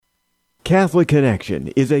Catholic Connection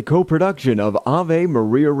is a co-production of Ave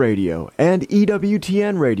Maria Radio and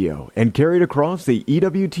EWTN Radio and carried across the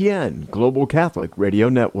EWTN Global Catholic Radio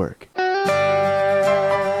Network.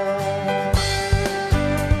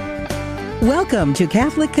 Welcome to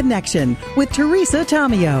Catholic Connection with Teresa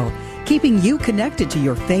Tomeo, keeping you connected to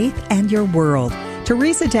your faith and your world.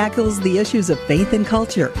 Teresa tackles the issues of faith and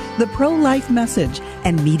culture, the pro-life message,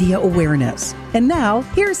 and media awareness. And now,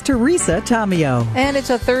 here's Teresa Tomeo. And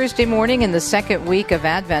it's a Thursday morning in the second week of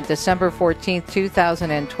Advent, December 14th,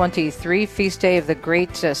 2023, feast day of the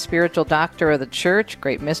great spiritual doctor of the Church,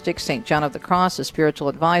 great mystic, St. John of the Cross, a spiritual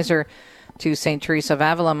advisor to St. Teresa of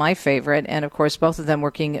Avila, my favorite, and of course both of them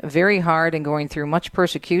working very hard and going through much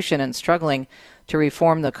persecution and struggling to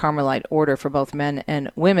reform the Carmelite order for both men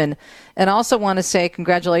and women. And also want to say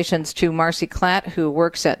congratulations to Marcy Klatt, who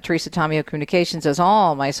works at Teresa Tomeo Communications, does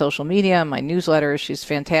all my social media, my newsletters. She's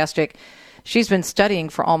fantastic. She's been studying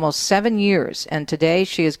for almost 7 years, and today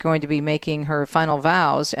she is going to be making her final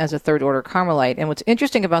vows as a Third Order Carmelite. And what's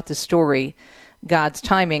interesting about this story, God's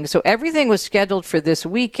timing. So everything was scheduled for this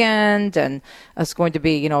weekend, and it's going to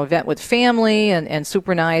be, event with family and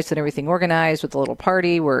super nice and everything organized with a little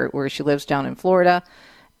party where she lives down in Florida.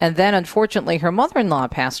 And then, unfortunately, her mother-in-law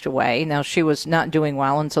passed away. Now, she was not doing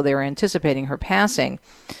well, and so they were anticipating her passing.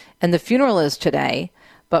 And the funeral is today,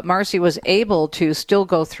 but Marcy was able to still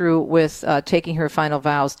go through with taking her final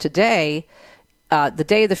vows today. The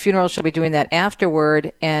day of the funeral, she'll be doing that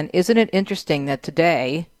afterward. And isn't it interesting that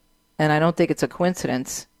today, and I don't think it's a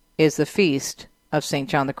coincidence, is the feast of St.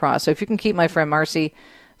 John the Cross. So if you can keep my friend Marcy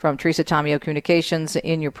from Teresa Tomeo Communications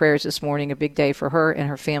in your prayers this morning, a big day for her and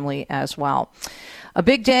her family as well. A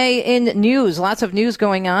big day in news, lots of news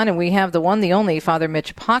going on, and we have the one, the only, Father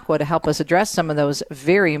Mitch Pacwa to help us address some of those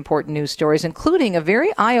very important news stories, including a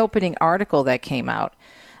very eye-opening article that came out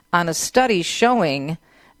on a study showing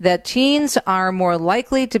that teens are more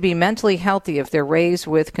likely to be mentally healthy if they're raised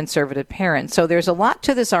with conservative parents. So there's a lot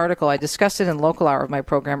to this article. I discussed it in Local Hour of my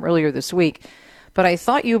program earlier this week, but I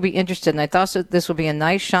thought you'd be interested, and I thought this would be a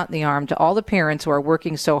nice shot in the arm to all the parents who are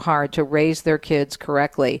working so hard to raise their kids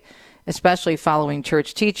correctly, especially following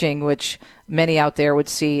church teaching, which many out there would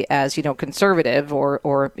see as, conservative,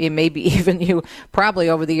 or it may be even you probably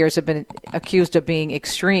over the years have been accused of being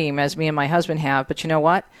extreme, as me and my husband have. But you know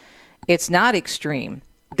what? It's not extreme.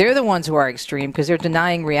 They're the ones who are extreme because they're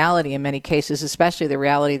denying reality in many cases, especially the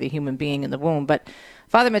reality of the human being in the womb. But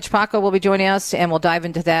Father Mitch Pacwa will be joining us, and we'll dive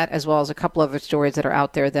into that as well as a couple other stories that are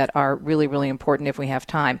out there that are really, really important if we have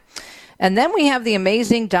time. And then we have the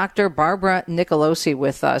amazing Dr. Barbara Nicolosi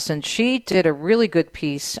with us, and she did a really good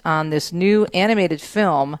piece on this new animated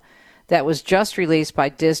film that was just released by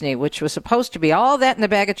Disney, which was supposed to be all that in a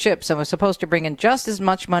bag of chips and was supposed to bring in just as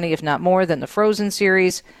much money, if not more, than the Frozen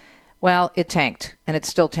series. Well, it tanked, and it's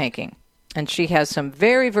still tanking. And she has some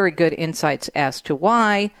very, very good insights as to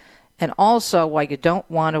why, and also why you don't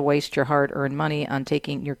want to waste your hard-earned money on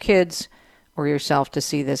taking your kids or yourself to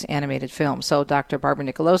see this animated film. So Dr. Barbara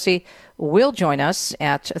Nicolosi will join us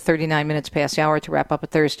at 39 minutes past the hour to wrap up a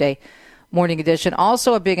Thursday morning edition.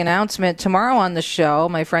 Also, a big announcement tomorrow on the show.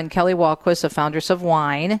 My friend Kelly Walquist, the Foundress of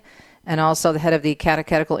Wine, and also the head of the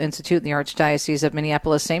Catechetical Institute in the Archdiocese of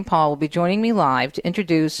Minneapolis-St. Paul, will be joining me live to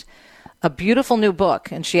introduce a beautiful new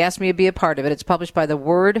book, and she asked me to be a part of it. It's published by The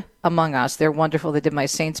Word Among Us. They're wonderful. They did my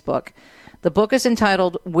Saints book. The book is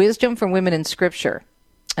entitled Wisdom from Women in Scripture,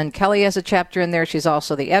 and Kelly has a chapter in there. She's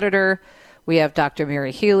also the editor. We have Dr.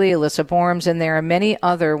 Mary Healy, Alyssa Borms in there, and many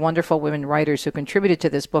other wonderful women writers who contributed to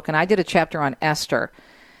this book. And I did a chapter on Esther,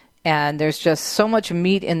 and there's just so much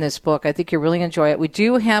meat in this book. I think you'll really enjoy it. We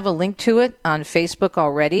do have a link to it on Facebook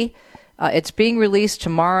already. It's being released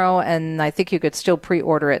tomorrow, and I think you could still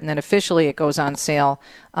pre-order it, and then officially it goes on sale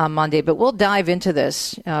on Monday. But we'll dive into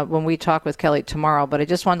this when we talk with Kelly tomorrow. But I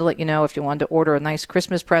just wanted to let you know, if you wanted to order a nice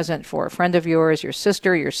Christmas present for a friend of yours, your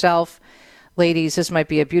sister, yourself, ladies, this might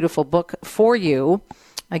be a beautiful book for you.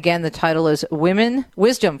 Again, the title is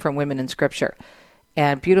Wisdom from Women in Scripture.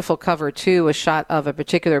 And beautiful cover, too, a shot of a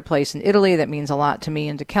particular place in Italy that means a lot to me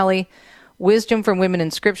and to Kelly. Wisdom from Women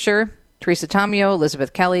in Scripture. Teresa Tomeo,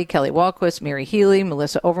 Elizabeth Kelly, Kelly Walquist, Mary Healy,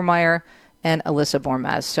 Melissa Overmeyer, and Alyssa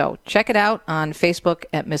Bormaz. So check it out on Facebook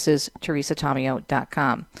at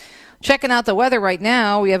MrsTeresaTomeo.com. Checking out the weather right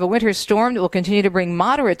now, we have a winter storm that will continue to bring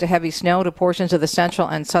moderate to heavy snow to portions of the central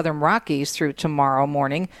and southern Rockies through tomorrow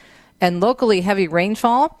morning. And locally heavy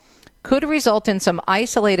rainfall could result in some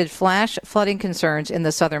isolated flash flooding concerns in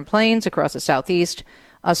the southern plains across the southeast.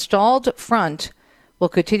 A stalled front will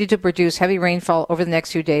continue to produce heavy rainfall over the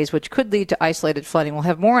next few days, which could lead to isolated flooding. We'll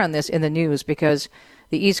have more on this in the news because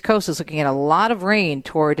The East Coast is looking at a lot of rain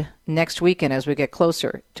toward next weekend as we get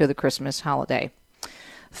closer to the Christmas holiday.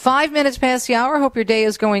 5 minutes past the hour. Hope your day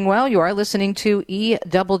is going well. You are listening to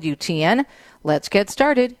EWTN. Let's get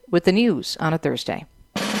started with the news on a Thursday.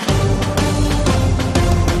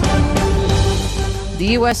 The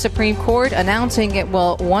U.S. Supreme Court announcing it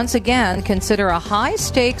will once again consider a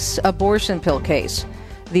high-stakes abortion pill case.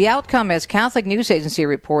 The outcome, as Catholic News Agency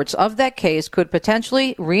reports, of that case could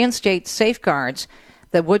potentially reinstate safeguards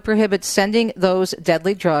that would prohibit sending those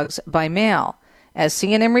deadly drugs by mail. As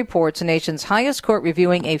CNN reports, the nation's highest court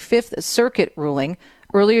reviewing a Fifth Circuit ruling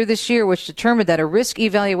earlier this year, which determined that a risk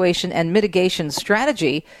evaluation and mitigation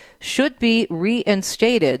strategy should be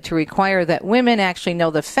reinstated to require that women actually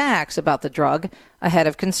know the facts about the drug ahead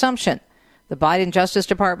of consumption. The Biden Justice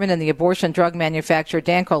Department and the abortion drug manufacturer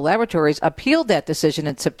Danco Laboratories appealed that decision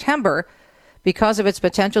in September because of its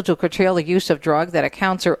potential to curtail the use of drug that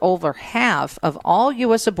accounts for over half of all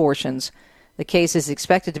U.S. abortions. The case is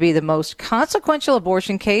expected to be the most consequential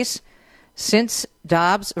abortion case since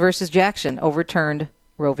Dobbs versus Jackson overturned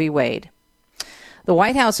Roe v. Wade. The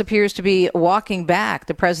White House appears to be walking back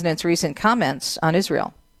the president's recent comments on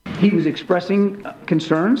Israel. He was expressing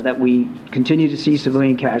concerns that we continue to see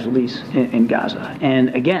civilian casualties in Gaza.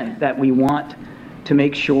 And again, that we want to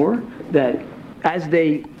make sure that as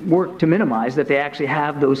they work to minimize, that they actually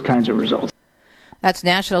have those kinds of results. That's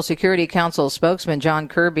National Security Council spokesman John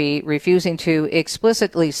Kirby refusing to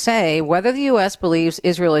explicitly say whether the U.S. believes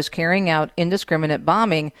Israel is carrying out indiscriminate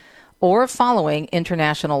bombing or following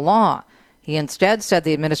international law. He instead said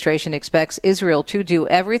the administration expects Israel to do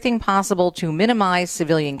everything possible to minimize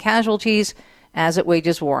civilian casualties as it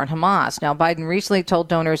wages war on Hamas. Now, Biden recently told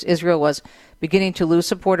donors Israel was beginning to lose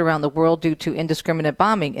support around the world due to indiscriminate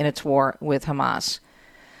bombing in its war with Hamas.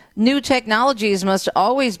 New technologies must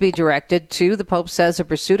always be directed to, the Pope says, the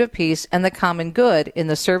pursuit of peace and the common good in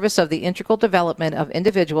the service of the integral development of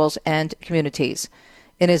individuals and communities.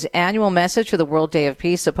 In his annual message for the World Day of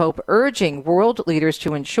Peace, the Pope urging world leaders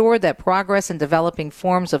to ensure that progress in developing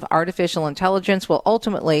forms of artificial intelligence will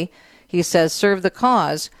ultimately, he says, serve the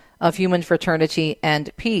cause of human fraternity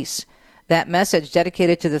and peace. That message,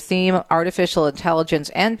 dedicated to the theme Artificial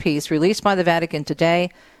Intelligence and Peace, released by the Vatican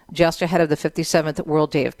today, just ahead of the 57th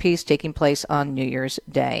World Day of Peace taking place on New Year's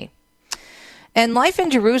Day. And life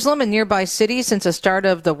in Jerusalem and nearby cities since the start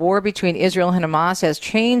of the war between Israel and Hamas has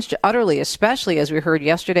changed utterly, especially as we heard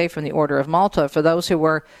yesterday from the Order of Malta, for those who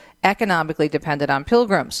were economically dependent on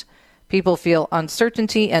pilgrims. People feel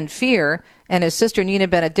uncertainty and fear, and as Sister Nina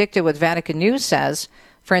Benedicta with Vatican News says,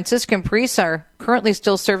 Franciscan priests are currently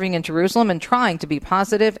still serving in Jerusalem and trying to be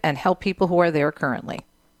positive and help people who are there currently.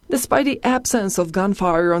 Despite the absence of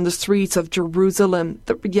gunfire on the streets of Jerusalem,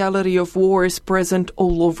 the reality of war is present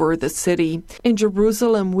all over the city. In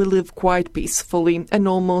Jerusalem, we live quite peacefully and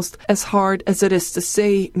almost, as hard as it is to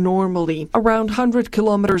say, normally. Around 100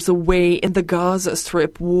 kilometers away in the Gaza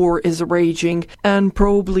Strip, war is raging, and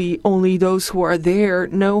probably only those who are there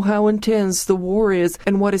know how intense the war is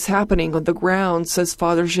and what is happening on the ground, says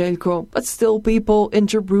Father Jelko. But still, people in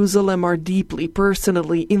Jerusalem are deeply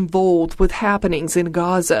personally involved with happenings in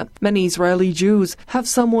Gaza. Many Israeli Jews have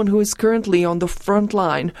someone who is currently on the front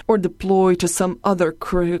line or deployed to some other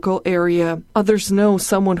critical area. Others know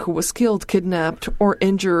someone who was killed, kidnapped, or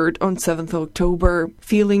injured on 7th October.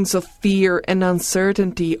 Feelings of fear and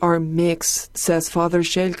uncertainty are mixed, says Father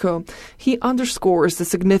Jelko. He underscores the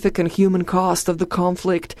significant human cost of the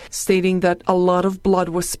conflict, stating that a lot of blood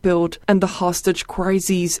was spilled and the hostage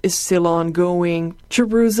crisis is still ongoing.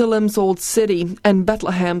 Jerusalem's old city and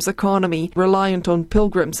Bethlehem's economy, reliant on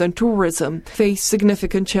pilgrims and tourism, face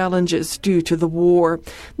significant challenges due to the war.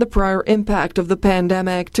 The prior impact of the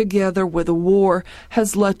pandemic, together with the war,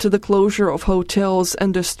 has led to the closure of hotels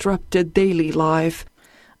and disrupted daily life.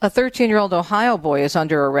 A 13-year-old Ohio boy is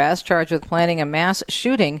under arrest, charged with planning a mass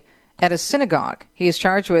shooting at a synagogue. He is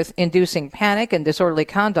charged with inducing panic and disorderly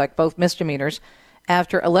conduct, both misdemeanors,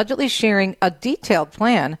 after allegedly sharing a detailed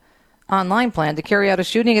online plan to carry out a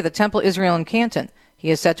shooting at the Temple Israel in Canton. He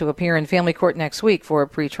is set to appear in family court next week for a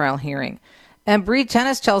pretrial hearing. And Breed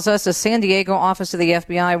Tennis tells us the San Diego office of the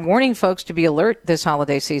FBI warning folks to be alert this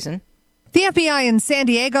holiday season. The FBI in San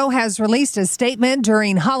Diego has released a statement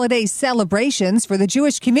during holiday celebrations for the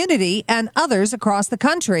Jewish community and others across the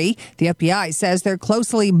country. The FBI says they're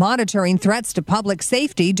closely monitoring threats to public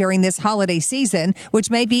safety during this holiday season, which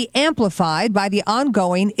may be amplified by the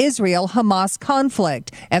ongoing Israel-Hamas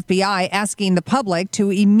conflict. FBI asking the public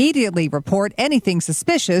to immediately report anything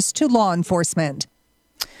suspicious to law enforcement.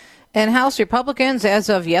 And House Republicans, as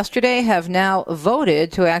of yesterday, have now voted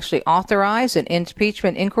to actually authorize an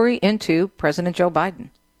impeachment inquiry into President Joe Biden.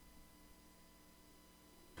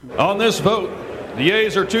 On this vote, the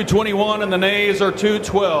yeas are 221 and the nays are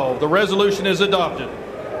 212. The resolution is adopted.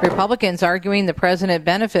 Republicans arguing the president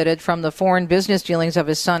benefited from the foreign business dealings of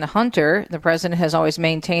his son Hunter. The president has always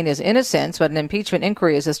maintained his innocence, but an impeachment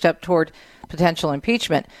inquiry is a step toward potential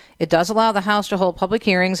impeachment. It does allow the House to hold public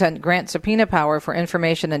hearings and grant subpoena power for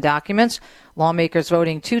information and documents. Lawmakers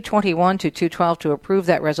voting 221 to 212 to approve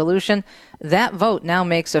that resolution. That vote now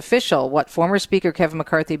makes official what former Speaker Kevin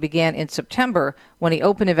McCarthy began in September when he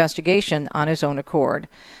opened investigation on his own accord.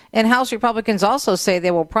 And House Republicans also say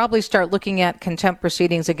they will probably start looking at contempt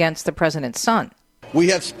proceedings against the president's son. We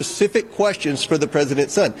have specific questions for the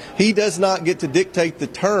president's son. He does not get to dictate the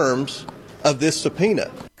terms of this subpoena.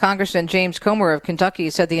 Congressman James Comer of Kentucky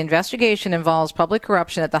said the investigation involves public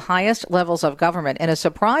corruption at the highest levels of government. In a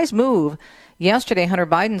surprise move, yesterday Hunter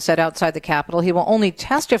Biden said outside the Capitol he will only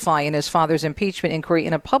testify in his father's impeachment inquiry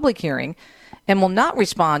in a public hearing and will not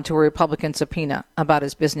respond to a Republican subpoena about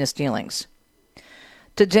his business dealings.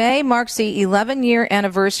 Today marks the 11-year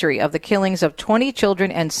anniversary of the killings of 20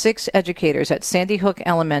 children and 6 educators at Sandy Hook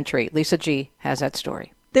Elementary. Lisa G. has that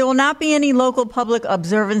story. There will not be any local public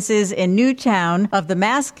observances in Newtown of the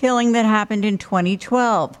mass killing that happened in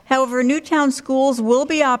 2012. However, Newtown schools will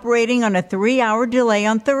be operating on a 3-hour delay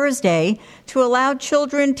on Thursday to allow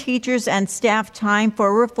children, teachers, and staff time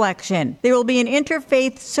for reflection. There will be an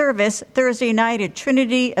interfaith service Thursday night at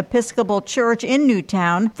Trinity Episcopal Church in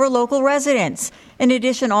Newtown for local residents. In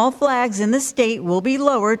addition, all flags in the state will be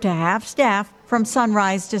lowered to half-staff from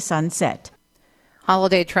sunrise to sunset.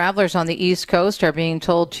 Holiday travelers on the East Coast are being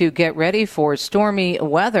told to get ready for stormy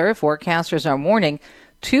weather. Forecasters are warning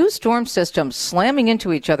 2 storm systems slamming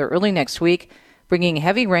into each other early next week, bringing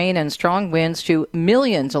heavy rain and strong winds to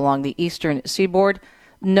millions along the eastern seaboard.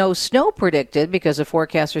 No snow predicted because the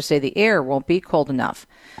forecasters say the air won't be cold enough.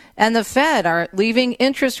 And the Fed are leaving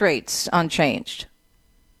interest rates unchanged.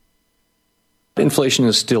 Inflation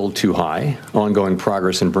is still too high. Ongoing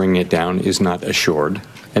progress in bringing it down is not assured,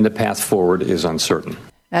 and the path forward is uncertain.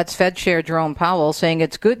 That's Fed Chair Jerome Powell saying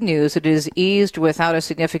it's good news it is eased without a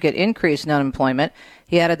significant increase in unemployment.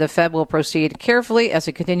 He added the Fed will proceed carefully as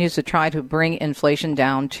it continues to try to bring inflation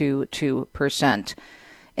down to 2%.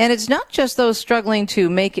 And it's not just those struggling to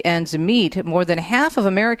make ends meet. More than half of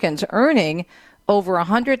Americans earning over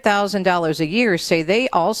 $100,000 a year say they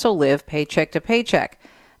also live paycheck to paycheck.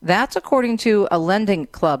 That's according to a Lending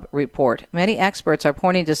Club report. Many experts are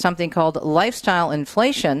pointing to something called lifestyle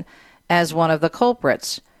inflation as one of the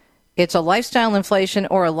culprits. It's a lifestyle inflation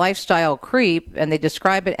or a lifestyle creep, and they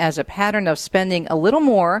describe it as a pattern of spending a little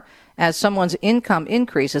more as someone's income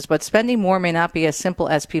increases, but spending more may not be as simple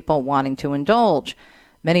as people wanting to indulge.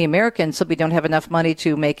 Many Americans simply don't have enough money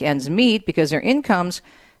to make ends meet because their incomes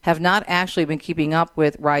have not actually been keeping up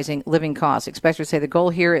with rising living costs. Experts say the goal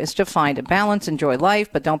here is to find a balance, enjoy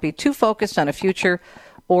life, but don't be too focused on a future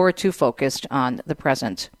or too focused on the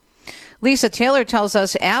present. Lisa Taylor tells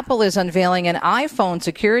us Apple is unveiling an iPhone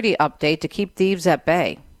security update to keep thieves at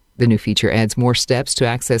bay. The new feature adds more steps to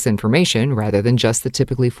access information rather than just the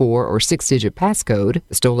typically 4- or 6-digit passcode.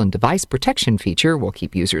 The stolen device protection feature will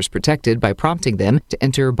keep users protected by prompting them to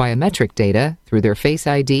enter biometric data through their Face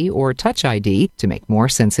ID or Touch ID to make more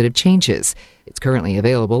sensitive changes. It's currently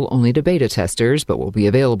available only to beta testers, but will be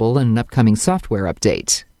available in an upcoming software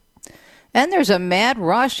update. And there's a mad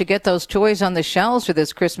rush to get those toys on the shelves for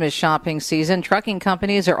this Christmas shopping season. Trucking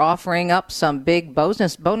companies are offering up some big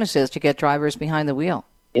bonuses to get drivers behind the wheel.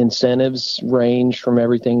 Incentives range from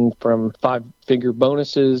everything from 5-figure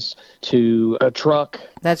bonuses to a truck.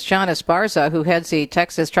 That's John Esparza, who heads the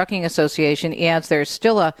Texas Trucking Association. He adds there's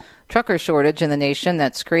still a trucker shortage in the nation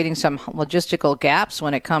that's creating some logistical gaps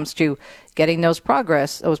when it comes to getting those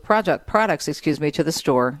products, to the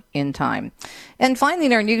store in time. And finally,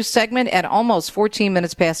 in our news segment, at almost 14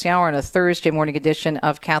 minutes past the hour on a Thursday morning edition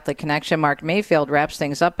of Catholic Connection, Mark Mayfield wraps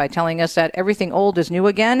things up by telling us that everything old is new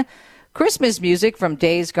again. Christmas music from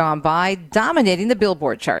days gone by dominating the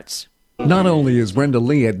Billboard charts. Not only is Brenda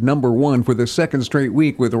Lee at #1 for the second straight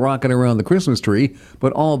week with Rockin' Around the Christmas Tree,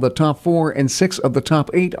 but all the top 4 and 6 of the top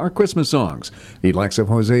 8 are Christmas songs. The likes of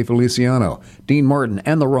Jose Feliciano, Dean Martin,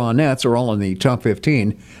 and the Ronettes are all in the top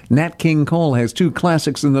 15. Nat King Cole has 2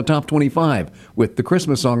 classics in the top 25, with the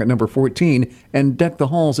Christmas song at number 14 and Deck the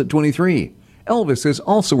Halls at 23. Elvis is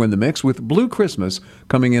also in the mix with Blue Christmas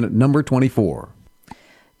coming in at number 24.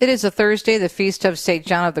 It is a Thursday, the feast of St.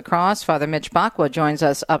 John of the Cross. Father Mitch Pacwa joins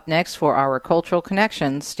us up next for our Cultural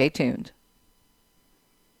Connections. Stay tuned.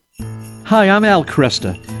 Hi, I'm Al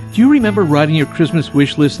Cresta. Do you remember writing your Christmas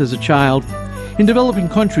wish list as a child? In developing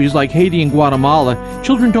countries like Haiti and Guatemala,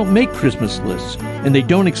 children don't make Christmas lists, and they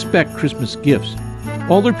don't expect Christmas gifts.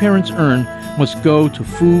 All their parents earn must go to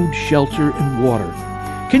food, shelter, and water.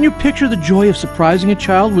 Can you picture the joy of surprising a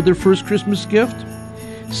child with their first Christmas gift?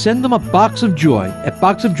 Send them a box of joy at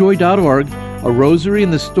boxofjoy.org. A rosary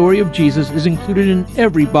and the story of Jesus is included in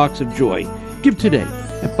every box of joy. Give today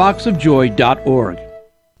at boxofjoy.org.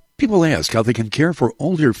 People ask how they can care for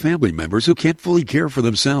older family members who can't fully care for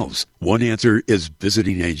themselves. One answer is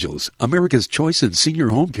Visiting Angels, America's choice in senior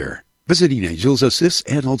home care. Visiting Angels assists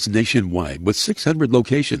adults nationwide with 600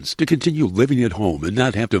 locations to continue living at home and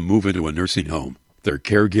not have to move into a nursing home. Their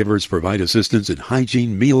caregivers provide assistance in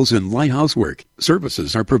hygiene, meals, and light housework.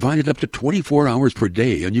 Services are provided up to 24 hours per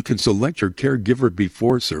day, and you can select your caregiver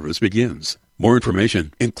before service begins. More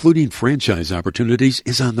information, including franchise opportunities,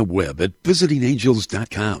 is on the web at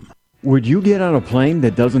visitingangels.com. Would you get on a plane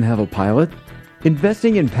that doesn't have a pilot?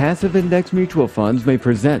 Investing in passive index mutual funds may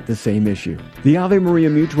present the same issue. The Ave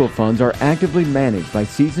Maria mutual funds are actively managed by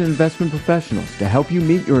seasoned investment professionals to help you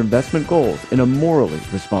meet your investment goals in a morally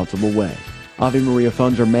responsible way. Ave Maria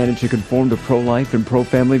funds are managed to conform to pro-life and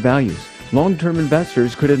pro-family values. Long-term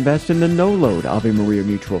investors could invest in the no-load Ave Maria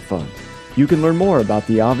mutual funds. You can learn more about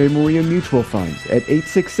the Ave Maria mutual funds at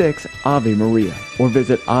 866-AVE-MARIA or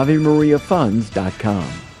visit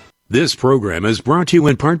AveMariaFunds.com. This program is brought to you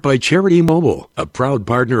in part by Charity Mobile, a proud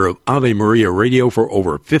partner of Ave Maria Radio for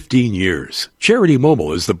over 15 years. Charity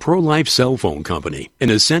Mobile is the pro-life cell phone company and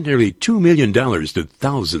has sent nearly $2 million to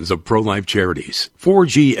thousands of pro-life charities.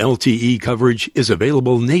 4G LTE coverage is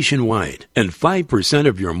available nationwide, and 5%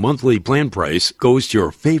 of your monthly plan price goes to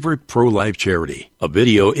your favorite pro-life charity. A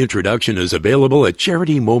video introduction is available at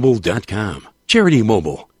CharityMobile.com. Charity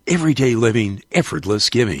Mobile, everyday living, effortless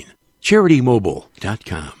giving.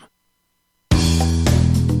 CharityMobile.com.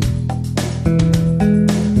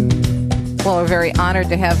 Well, we're very honored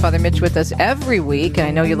to have Father Mitch with us every week, and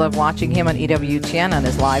I know you love watching him on EWTN on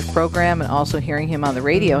his live program and also hearing him on the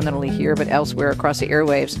radio, not only here but elsewhere across the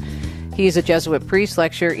airwaves. He's a Jesuit priest,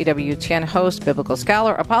 lecturer, EWTN host, biblical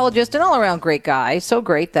scholar, apologist, and all-around great guy. So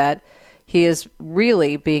great that he is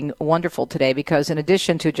really being wonderful today because in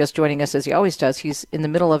addition to just joining us as he always does, he's in the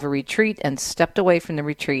middle of a retreat and stepped away from the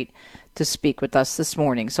retreat to speak with us this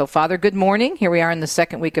morning. So, Father, good morning. Here we are in the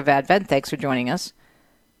second week of Advent. Thanks for joining us.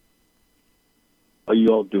 How are you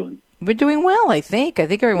all doing? We're doing well, I think. I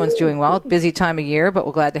think everyone's doing well. Busy time of year, but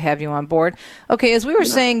we're glad to have you on board. Okay, as we were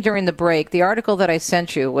saying during the break, the article that I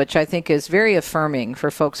sent you, which I think is very affirming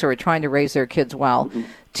for folks who are trying to raise their kids well,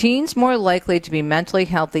 teens more likely to be mentally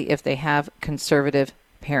healthy if they have conservative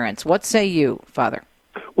parents. What say you, Father?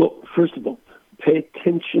 Well, first of all, pay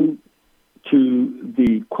attention to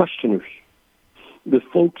the questioners. The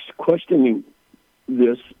folks questioning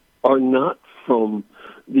this are not from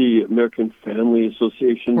the American Family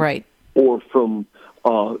Association, right, or from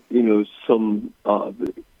some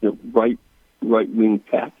right-wing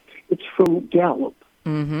pack. It's from Gallup.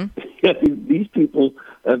 Mm-hmm. These people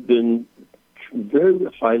have been very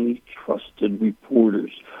highly trusted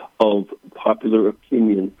reporters of popular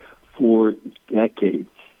opinion for decades,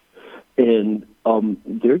 and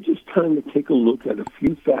they're just trying to take a look at a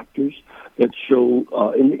few factors that show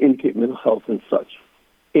indicate mental health and such,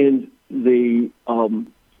 and they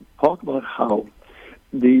talk about how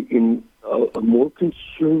in a more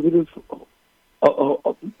conservative,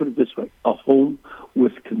 put it this way, a home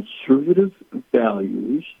with conservative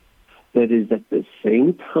values that is at the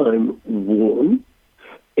same time warm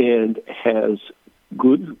and has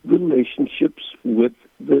good relationships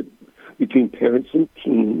between parents and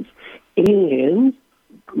teens and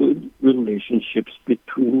good relationships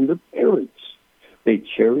between the parents. They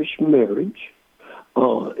cherish marriage.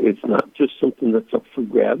 It's not just something that's up for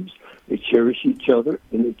grabs. They cherish each other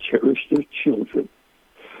and they cherish their children.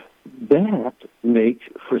 That makes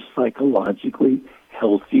for psychologically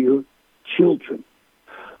healthier children.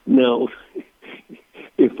 Now,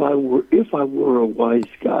 if I were a wise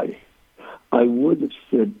guy, I would have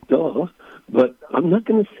said duh, but I'm not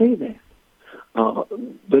going to say that.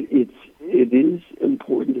 But it is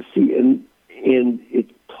important to see, and it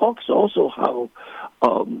talks also how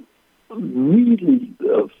really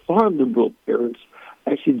far liberal parents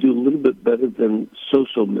actually do a little bit better than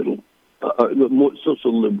more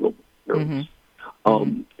social liberal parents.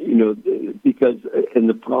 Mm-hmm. Because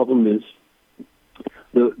the problem is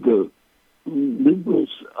the liberals.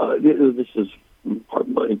 This is part of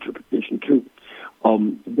my interpretation too.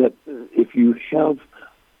 That if you have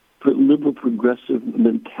liberal progressive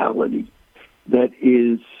mentality that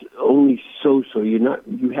is only so-so,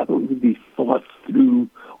 you haven't really thought through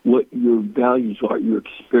what your values are. You're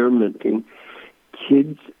experimenting.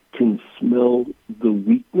 Kids can smell the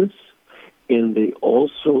weakness, and they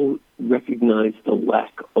also recognize the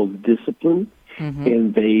lack of discipline,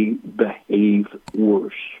 and they behave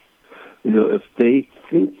worse. If they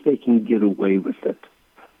think they can get away with it,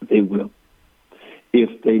 they will.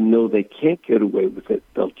 If they know they can't get away with it,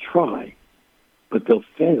 they'll try, but they'll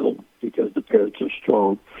fail because the parents are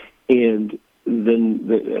strong, and then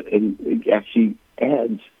it actually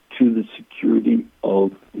adds to the security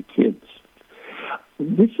of the kids.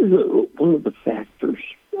 This is one of the factors,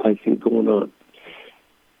 I think, going on.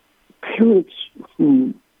 Parents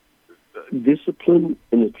who discipline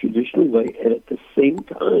in a traditional way, and at the same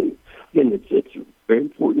time, again, it's very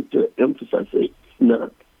important to emphasize that it's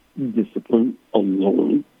not discipline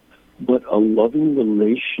alone, but a loving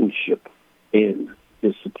relationship and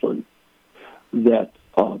discipline that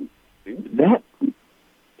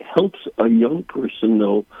helps a young person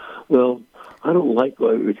know, well, I don't like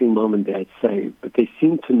everything mom and dad say, but they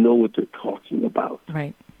seem to know what they're talking about.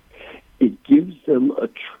 Right. It gives them a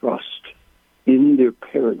trust in their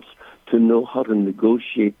parents to know how to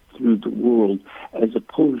negotiate through the world, as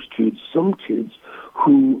opposed to some kids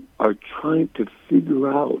who are trying to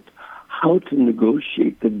figure out how to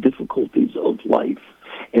negotiate the difficulties of life,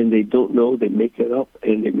 and they don't know, they make it up,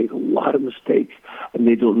 and they make a lot of mistakes, and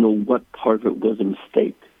they don't know what part of it was a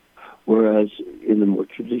mistake. Whereas in the more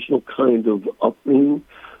traditional kind of upbringing,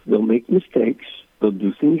 they'll make mistakes, they'll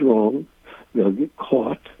do things wrong, they'll get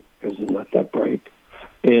caught because they're not that bright,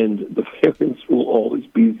 and the parents will always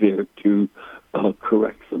be there to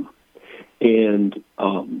correct them. And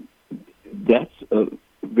that's a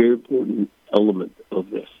very important element of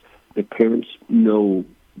this. The parents know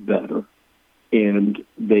better, and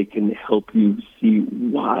they can help you see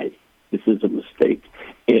why this is a mistake,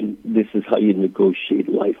 and this is how you negotiate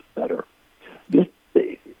life better.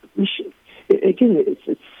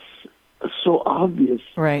 It's so obvious,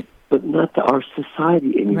 right? But not to our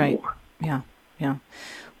society anymore. Right. Yeah.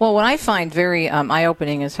 Well, what I find very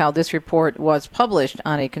eye-opening is how this report was published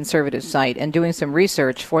on a conservative site, and doing some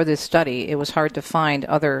research for this study, it was hard to find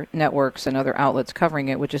other networks and other outlets covering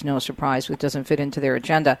it, which is no surprise, which doesn't fit into their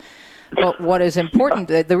agenda. But what is important,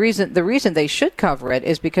 the reason they should cover it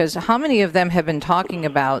is because how many of them have been talking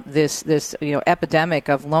about this epidemic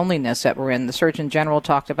of loneliness that we're in? The Surgeon General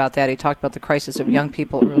talked about that. He talked about the crisis of young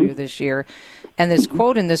people earlier this year. And this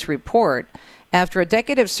quote in this report: after a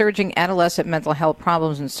decade of surging adolescent mental health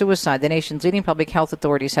problems and suicide, the nation's leading public health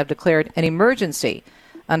authorities have declared an emergency.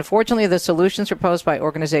 Unfortunately, the solutions proposed by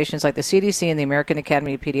organizations like the CDC and the American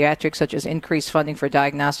Academy of Pediatrics, such as increased funding for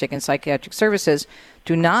diagnostic and psychiatric services,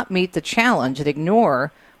 do not meet the challenge and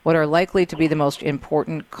ignore what are likely to be the most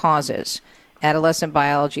important causes. Adolescent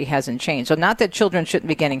biology hasn't changed. So not that children shouldn't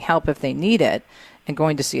be getting help if they need it and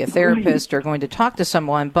going to see a therapist or going to talk to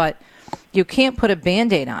someone, but you can't put a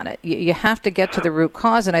Band-Aid on it. You have to get to the root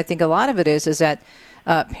cause, and I think a lot of it is that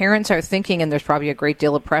parents are thinking, and there's probably a great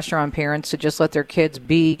deal of pressure on parents to just let their kids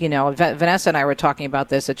be. Vanessa and I were talking about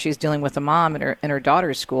this, that she's dealing with a mom in her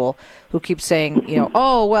daughter's school who keeps saying,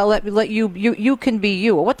 oh, well, let you can be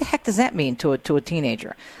you. Well, what the heck does that mean to a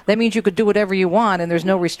teenager? That means you could do whatever you want, and there's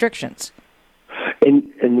no restrictions.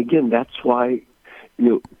 And again, that's why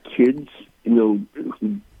kids who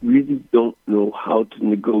really don't know how to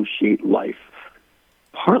negotiate life,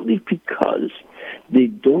 partly because they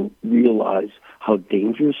don't realize how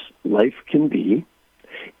dangerous life can be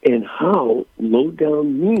and how low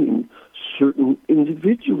down mean certain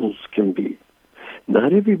individuals can be.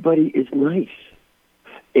 Not everybody is nice.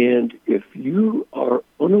 And if you are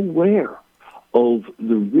unaware of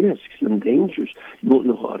the risks and dangers, you won't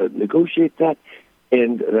know how to negotiate that,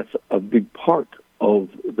 and that's a big part of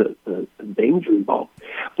the danger involved.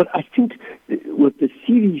 But I think what the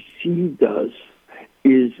CDC does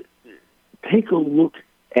is take a look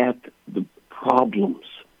at the problems.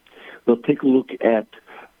 They'll take a look at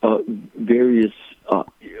various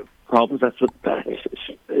problems. That's what that is.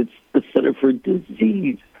 It's the Center for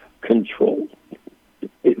Disease Control.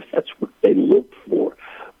 That's what they look for.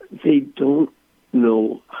 They don't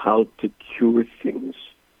know how to cure things.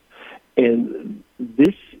 And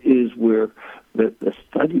this is where the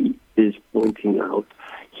study is pointing out,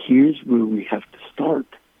 here's where we have to start.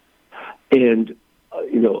 And,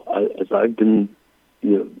 as I've been,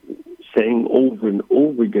 saying over and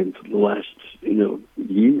over again for the last,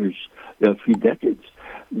 years, a few decades,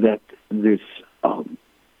 that this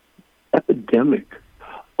epidemic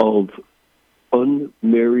of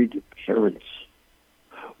unmarried parents,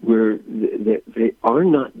 where they are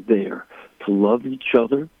not there to love each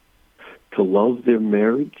other, to love their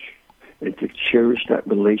marriage, and to cherish that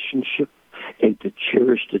relationship, and to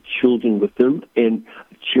cherish the children with them, and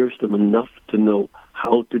cherish them enough to know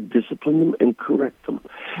how to discipline them and correct them.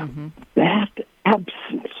 Mm-hmm. That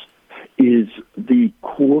absence is the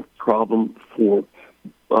core problem for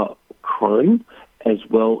crime as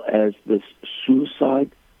well as this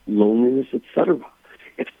suicide, loneliness, etc.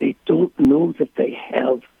 If they don't know that they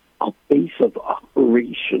have a base of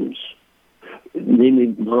operations,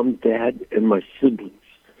 namely mom, dad, and my siblings,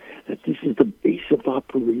 that this is the base of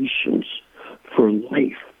operations for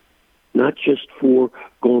life, not just for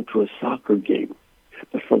going to a soccer game,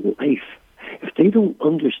 but for life. If they don't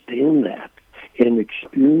understand that and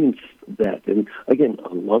experience that in, again,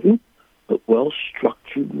 a loving but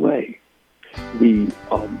well-structured way, they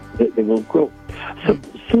won't grow. So,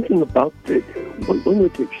 something about one way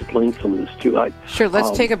to explain some of this, too. Sure,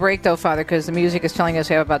 let's take a break, though, Father, because the music is telling us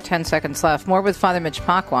we have about 10 seconds left. More with Father Mitch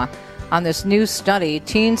Pacwa on this new study,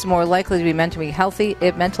 teens more likely to be mentally healthy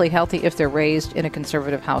if they're raised in a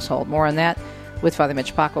conservative household. More on that with Father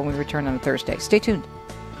Mitch Pacwa when we return on a Thursday. Stay tuned.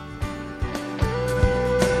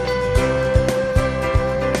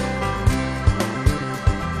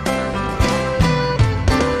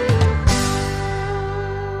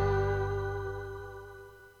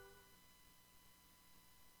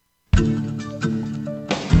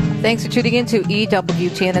 Thanks for tuning in to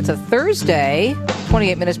EWTN. It's a Thursday,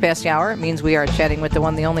 28 minutes past the hour. It means we are chatting with the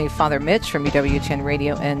one, the only Father Mitch from EWTN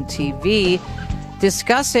Radio and TV,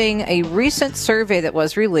 discussing a recent survey that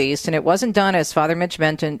was released, and it wasn't done, as Father Mitch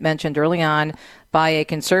mentioned early on, by a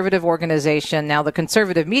conservative organization. Now, the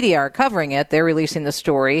conservative media are covering it. They're releasing the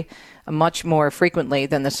story much more frequently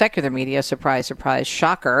than the secular media. Surprise, surprise,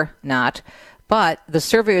 shocker, not. But the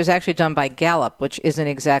survey was actually done by Gallup, which isn't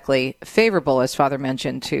exactly favorable, as Father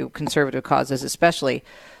mentioned, to conservative causes, especially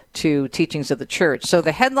to teachings of the church. So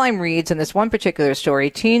the headline reads in this one particular story,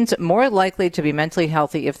 teens more likely to be mentally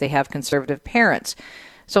healthy if they have conservative parents.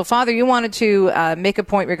 So, Father, you wanted to make a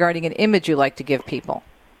point regarding an image you like to give people.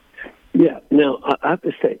 Yeah. Now, I have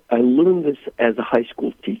to say, I learned this as a high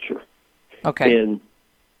school teacher. Okay. And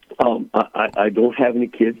I don't have any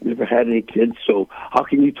kids, never had any kids, so how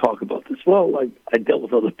can you talk about this? Well, I dealt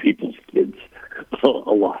with other people's kids a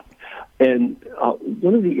lot. And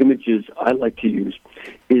one of the images I like to use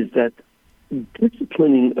is that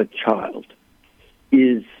disciplining a child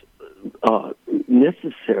is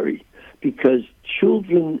necessary because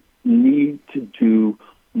children need to do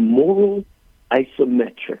moral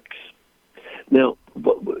isometrics. Now,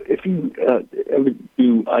 if you ever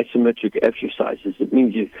do isometric exercises, it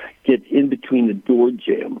means you get in between the door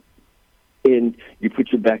jamb and you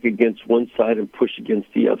put your back against one side and push against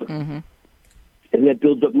the other. Mm-hmm. And that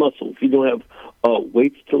builds up muscle. If you don't have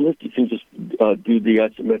weights to lift, you can just do the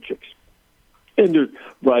isometrics. And there's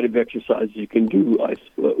a variety of exercises you can do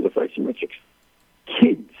with isometrics.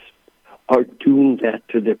 Kids are doing that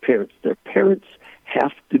to their parents. Their parents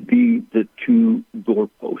have to be the two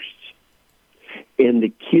doorposts. And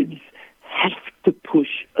the kids have to push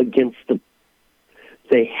against them.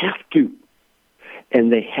 They have to.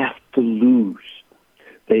 And they have to lose.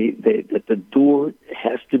 That the door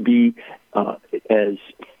has to be as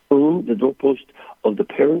firm, the doorpost of the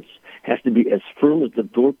parents has to be as firm as the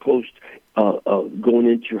doorpost going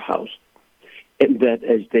into your house. And that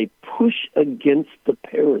as they push against the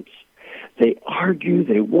parents, they argue,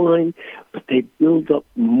 they whine, but they build up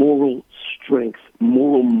moral strength,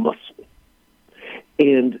 moral muscle.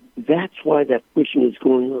 And that's why that pushing is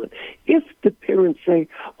going on. If the parents say,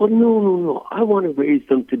 well, no, I want to raise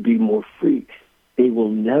them to be more free, they will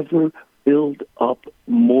never build up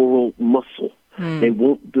moral muscle. They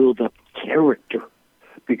won't build up character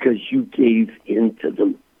because you gave in to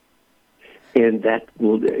them. And that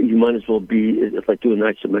will, you might as well be, it's like doing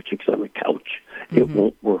isometrics on a couch. Mm-hmm. It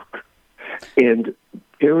won't work. And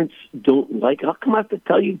parents don't like, how come I have to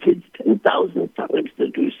tell you kids 10,000 times to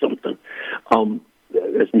do something?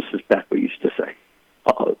 As Mrs. Pacwa used to say,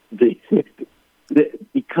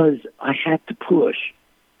 because I had to push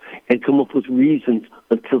and come up with reasons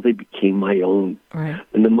until they became my own. Right.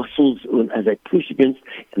 And the muscles, as I push against,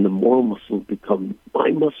 and the moral muscles become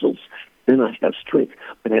my muscles, then I have strength.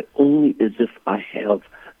 But that only as if I have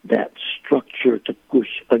that structure to push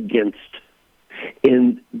against.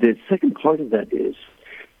 And the second part of that is,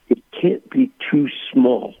 it can't be too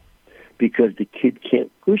small because the kid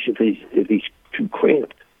can't push if he's too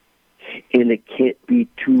cramped. And it can't be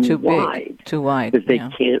too wide. Too wide. Because they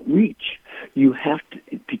can't reach. You have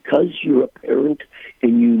to, because you're a parent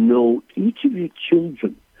and you know each of your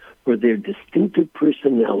children for their distinctive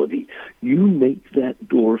personality, you make that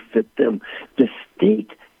door fit them. The state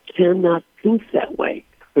cannot think that way.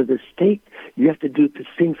 For the state, you have to do the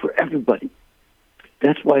same for everybody.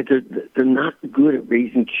 That's why they're not good at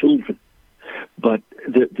raising children. But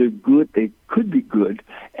they're good, they could be good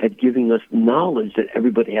at giving us knowledge that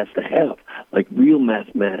everybody has to have, like real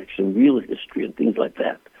mathematics and real history and things like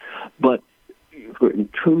that. in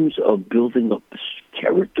terms of building up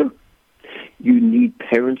character, you need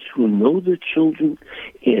parents who know their children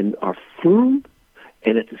and are firm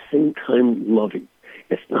and at the same time loving.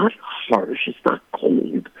 It's not harsh. It's not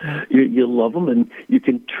cold. You love them, and you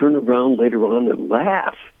can turn around later on and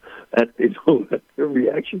laugh at at their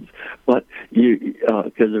reactions, but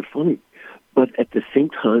because they're funny. But at the same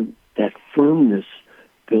time, that firmness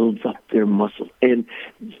builds up their muscle, and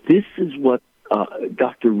this is what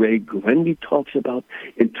Dr. Ray Grundy talks about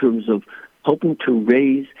in terms of helping to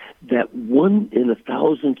raise that 1 in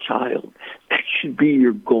 1,000 child. That should be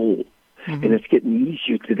your goal. Mm-hmm. And it's getting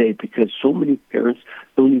easier today because so many parents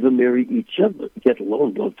don't even marry each other, let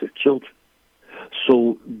alone love their children.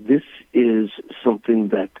 So this is something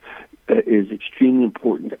that is extremely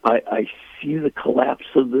important. I see the collapse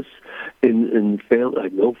of this in family. I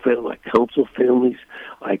know family. I counsel families.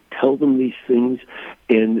 I tell them these things,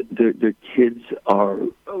 and their kids are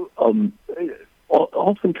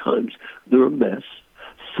oftentimes they're a mess.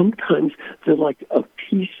 Sometimes they're like a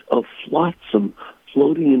piece of flotsam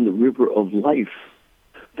floating in the river of life.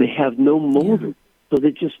 They have no motor, so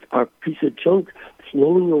they just are a piece of junk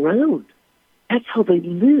floating around. That's how they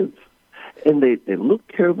live. And they look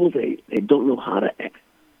terrible. They don't know how to act.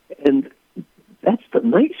 And that's the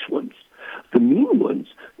nice ones. The mean ones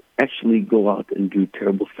actually go out and do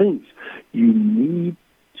terrible things. You need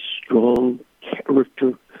strong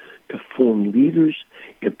character to form leaders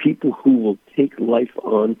and people who will take life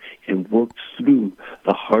on and work through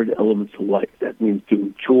the hard elements of life. That means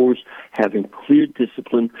doing chores, having clear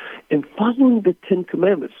discipline, and following the 10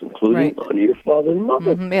 Commandments, including honor your father and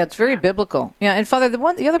mother. Mm-hmm. Yeah, it's very biblical. Yeah, and Father,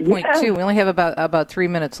 the other point, too, we only have about 3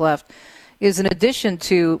 minutes left, is in addition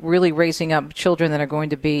to really raising up children that are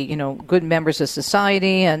going to be, good members of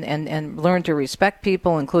society and learn to respect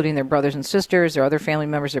people, including their brothers and sisters, their other family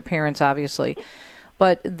members, their parents, obviously.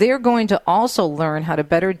 But they're going to also learn how to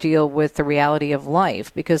better deal with the reality of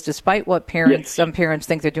life, because despite what some parents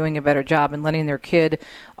think they're doing a better job in letting their kid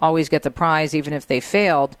always get the prize even if they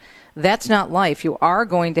failed, that's not life. You are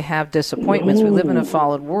going to have disappointments. We live in a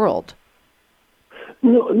fallen world.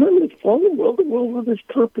 No, not in a fallen world, a world where there's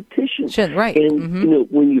competition. Right. And,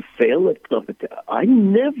 when you fail at competition, I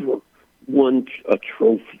never won a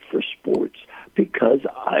trophy for sports because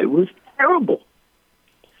I was terrible.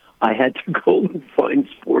 I had to go and find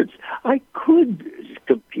sports I could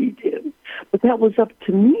compete in, but that was up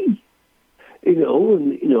to me,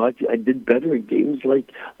 I did better in games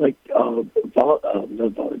like racquetball,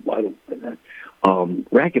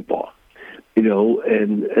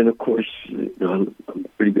 and of course, I'm a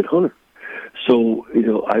pretty good hunter. So,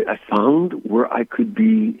 I found where I could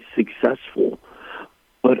be successful,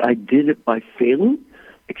 but I did it by failing,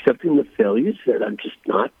 accepting the failures, that I'm just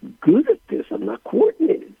not good at this. I'm not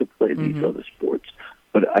coordinated to play these other sports,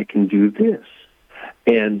 but I can do this.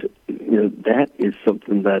 And, that is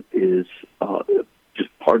something that is just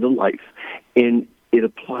part of life. And it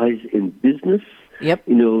applies in business. Yep.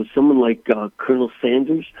 Someone like Colonel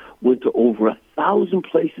Sanders went to over 1,000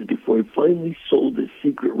 places before he finally sold his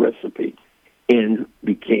secret recipe and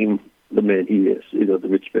became the man he is, the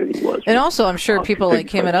rich man he was. And also, I'm sure people like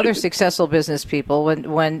him and other successful business people,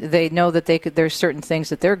 when they know that there's certain things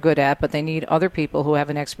that they're good at, but they need other people who have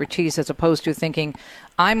an expertise, as opposed to thinking,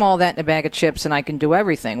 I'm all that in a bag of chips and I can do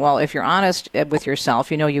everything. Well, if you're honest with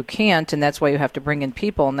yourself, you can't, and that's why you have to bring in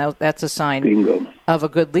people, and that's a sign of a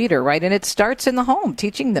good leader, right? And it starts in the home,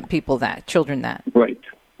 teaching the people that, children that. Right.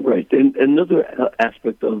 And another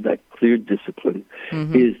aspect of that clear discipline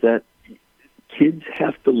is that kids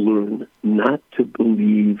have to learn not to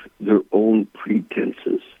believe their own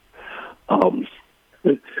pretenses.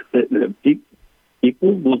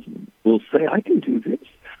 People will say, I can do this.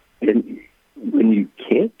 And when you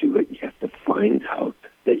can't do it, you have to find out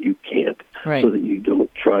that you can't, so that you don't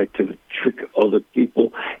try to trick other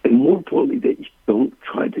people. And more importantly, that you don't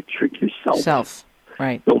try to trick yourself.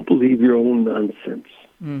 Right. Don't believe your own nonsense.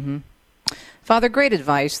 Mm-hmm. Father, great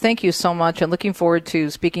advice. Thank you so much. I'm looking forward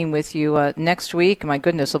to speaking with you next week. My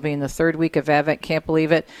goodness, we'll be in the third week of Advent. Can't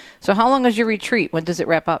believe it. So how long is your retreat? When does it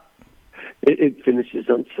wrap up? It finishes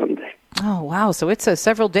on Sunday. Oh, wow. So it's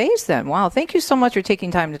several days then. Wow. Thank you so much for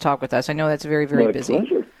taking time to talk with us. I know that's very, very busy. My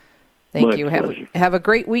pleasure. Thank you. Have a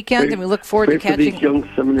great weekend, and we look forward to catching. Pray for these young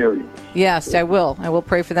seminarians. Yes, I will. I will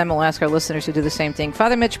pray for them. We'll ask our listeners to do the same thing.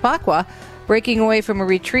 Father Mitch Pacwa, breaking away from a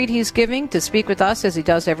retreat he's giving to speak with us, as he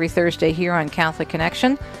does every Thursday here on Catholic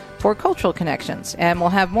Connection, for Cultural Connections. And we'll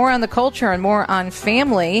have more on the culture and more on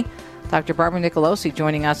family. Dr. Barbara Nicolosi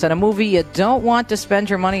joining us on a movie you don't want to spend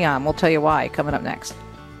your money on. We'll tell you why coming up next.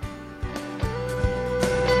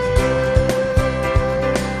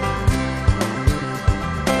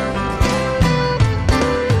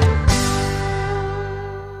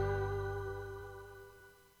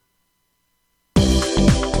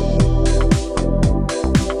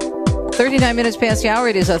 39 minutes past the hour.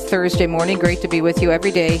 It is a Thursday morning. Great to be with you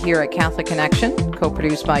every day here at Catholic Connection,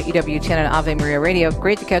 co-produced by EWTN and Ave Maria Radio.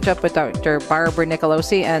 Great to catch up with Dr. Barbara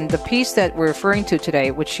Nicolosi. And the piece that we're referring to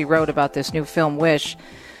today, which she wrote about this new film, Wish,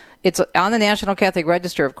 it's on the National Catholic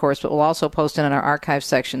Register, of course, but we'll also post it in our archive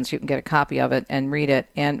section so you can get a copy of it and read it.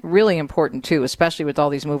 And really important, too, especially with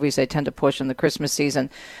all these movies they tend to push in the Christmas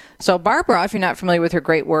season. So Barbara, if you're not familiar with her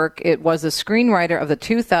great work, it was the screenwriter of the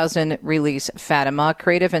 2000 release Fatima,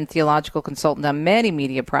 creative and theological consultant on many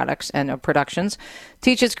media products and productions,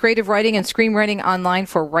 teaches creative writing and screenwriting online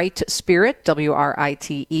for Right Spirit,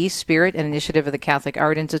 W-R-I-T-E, Spirit, an initiative of the Catholic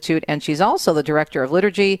Art Institute, and she's also the director of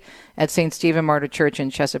liturgy at St. Stephen Martyr Church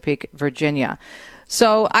in Chesapeake, Virginia.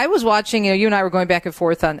 So I was watching, you and I were going back and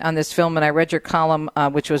forth on this film, and I read your column,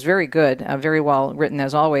 which was very good, very well written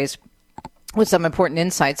as always, with some important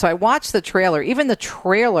insights. So I watched the trailer. Even the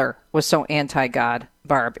trailer was so anti-God,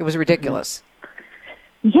 Barb. It was ridiculous.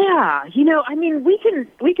 Yeah, I mean, we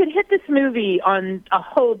could hit this movie on a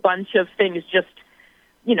whole bunch of things. Just,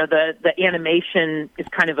 the animation is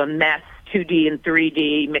kind of a mess, 2D and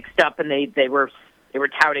 3D mixed up, and they were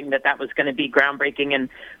touting that was going to be groundbreaking and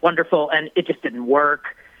wonderful, and it just didn't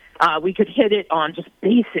work. We could hit it on just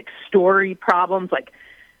basic story problems, like,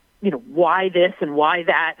 why this and why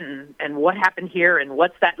that and what happened here and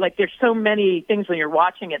what's that? Like, there's so many things when you're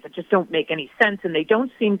watching it that just don't make any sense, and they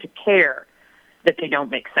don't seem to care that they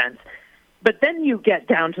don't make sense. But then you get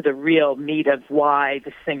down to the real meat of why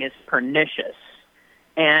this thing is pernicious.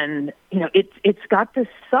 And, it's got this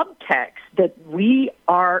subtext that we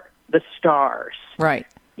are the stars. Right.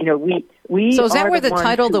 We So is that where the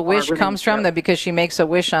title The The Wish comes from? That because she makes a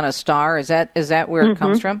wish on a star? Is that where it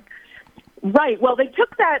comes from? Right. Well,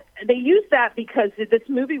 they used that because this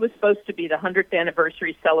movie was supposed to be the 100th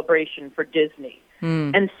anniversary celebration for Disney.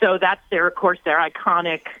 And so that's their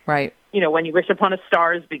iconic, right. When you wish upon a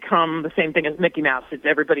star has become the same thing as Mickey Mouse.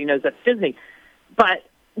 Everybody knows that's Disney. But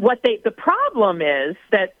the problem is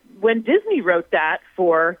that when Disney wrote that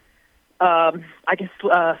for,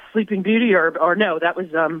 Sleeping Beauty or no, that was,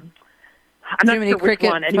 I'm not Jiminy sure Cricket,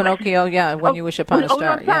 which one. Anyway. Pinocchio, yeah, When You Wish Upon a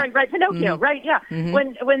Star. I'm sorry, right, Pinocchio, right, yeah.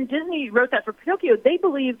 Mm-hmm. When Disney wrote that for Pinocchio, they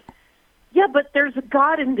believed, yeah, but there's a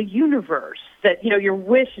God in the universe that, your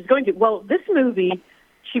wish is going to. Well, this movie,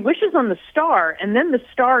 she wishes on the star, and then the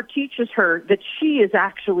star teaches her that she is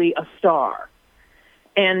actually a star.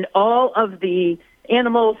 And all of the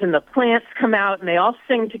animals and the plants come out, and they all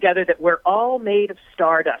sing together that we're all made of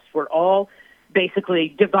stardust. We're all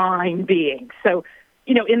basically divine beings. So,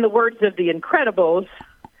 in the words of The Incredibles,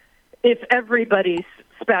 if everybody's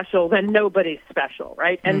special, then nobody's special,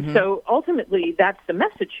 right? And so ultimately that's the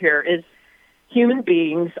message here is human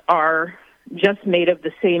beings are just made of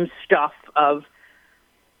the same stuff of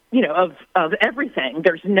everything.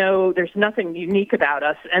 There's nothing unique about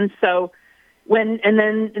us. And so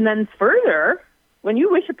then further, when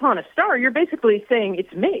you wish upon a star, you're basically saying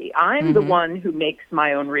it's me. I'm the one who makes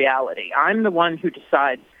my own reality. I'm the one who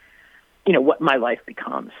decides what my life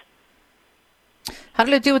becomes. How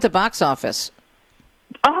did it do with the box office?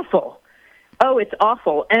 Awful. Oh, it's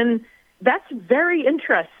awful. And that's very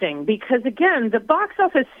interesting because, again, the box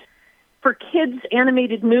office for kids'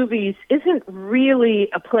 animated movies isn't really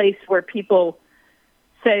a place where people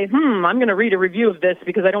say, I'm going to read a review of this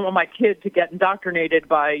because I don't want my kid to get indoctrinated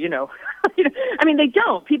by, I mean, they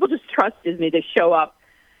don't. People just trust Disney. They show up.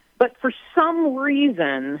 But for some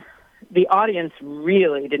reason, the audience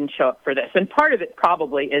really didn't show up for this. And part of it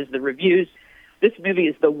probably is the reviews. This movie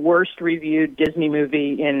is the worst reviewed Disney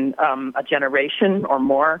movie in a generation or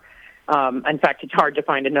more. In fact, it's hard to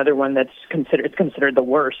find another one that's considered the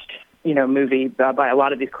worst, movie by a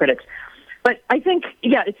lot of these critics. But I think,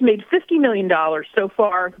 it's made $50 million so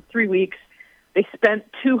far, 3 weeks. They spent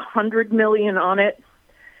 $200 million on it.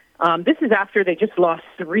 This is after they just lost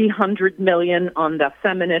 $300 million on the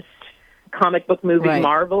feminist comic book movie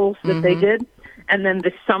Marvels that they did. And then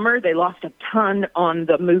this summer they lost a ton on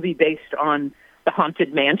the movie based on The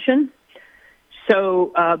Haunted Mansion.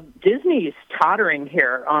 So Disney is tottering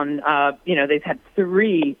here on, they've had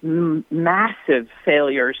three massive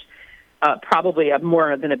failures, probably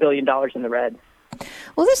more than $1 billion in the red.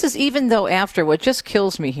 Well, this is even though after what just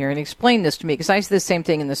kills me here, and explain this to me, because I see the same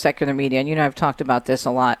thing in the secular media, and I've talked about this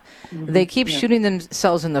a lot. They keep shooting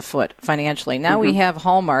themselves in the foot financially. Now we have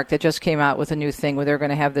Hallmark that just came out with a new thing where they're going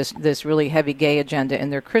to have this really heavy gay agenda in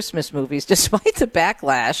their Christmas movies, despite the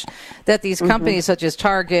backlash that these companies such as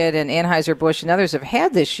Target and Anheuser-Busch and others have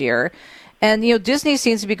had this year. And, Disney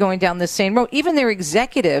seems to be going down the same road. Even their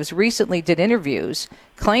executives recently did interviews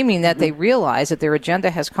claiming that they realize that their agenda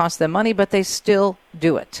has cost them money, but they still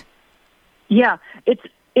do it. Yeah, it's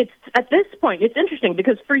it's at this point, it's interesting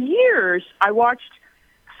because for years I watched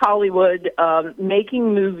Hollywood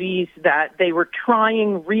making movies that they were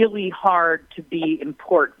trying really hard to be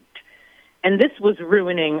important. And this was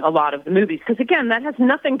ruining a lot of the movies because, again, that has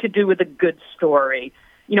nothing to do with a good story,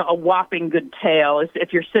 a whopping good tale.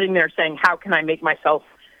 If you're sitting there saying, how can I make myself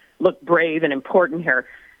look brave and important here?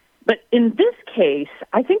 But in this case,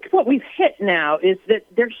 I think what we've hit now is that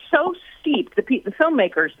they're so steeped, the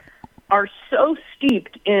filmmakers are so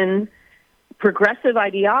steeped in progressive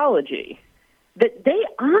ideology that they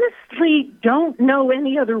honestly don't know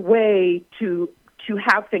any other way to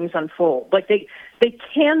have things unfold. Like they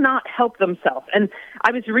cannot help themselves. And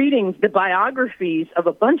I was reading the biographies of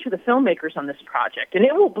a bunch of the filmmakers on this project, and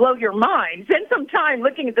it will blow your mind. Spend some time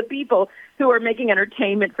looking at the people who are making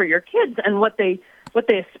entertainment for your kids and what they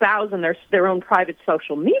espouse in their own private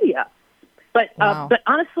social media. But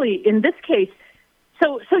honestly, in this case,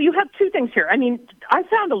 so you have two things here. I mean, I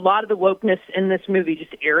found a lot of the wokeness in this movie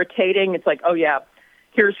just irritating. It's like, oh yeah,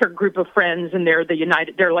 here's her group of friends, and they're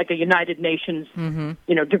like a United Nations,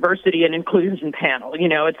 diversity and inclusion panel.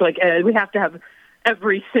 It's like we have to have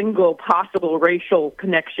every single possible racial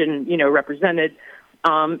connection, represented,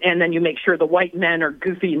 and then you make sure the white men are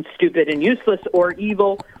goofy and stupid and useless or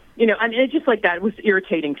evil. I mean, it's just like that. It was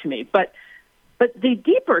irritating to me. But the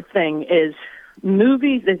deeper thing is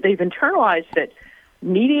movies that they've internalized that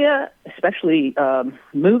media, especially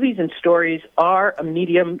movies and stories, are a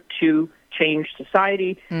medium to change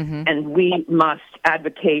society, and we must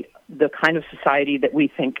advocate the kind of society that we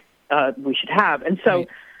think we should have. And so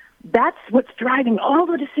that's what's driving all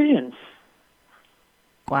the decisions.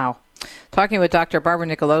 Wow. Talking with Dr. Barbara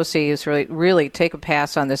Nicolosi, who's really take a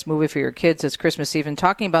pass on this movie for your kids this Christmas Eve, and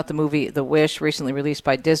talking about the movie The Wish, recently released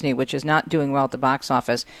by Disney, which is not doing well at the box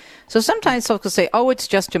office. So sometimes folks will say, oh, it's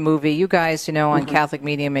just a movie. You guys, on Catholic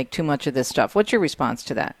media make too much of this stuff. What's your response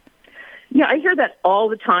to that? Yeah, I hear that all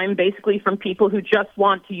the time, basically from people who just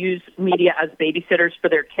want to use media as babysitters for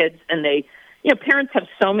their kids, and they, parents have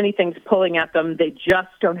so many things pulling at them, they just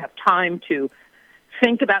don't have time to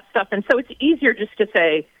think about stuff. And so it's easier just to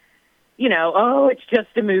say, oh, it's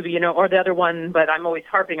just a movie, or the other one, but I'm always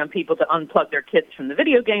harping on people to unplug their kids from the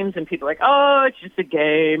video games, and people are like, oh, it's just a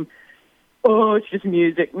game. Oh, it's just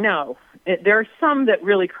music. No, there are some that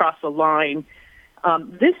really cross a line.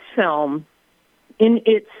 This film, in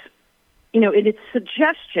its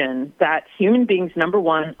suggestion that human beings, number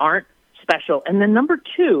one, aren't special, and then number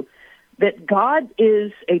two, that God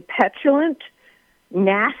is a petulant,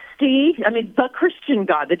 nasty, the Christian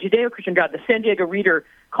God, the Judeo-Christian God. The San Diego Reader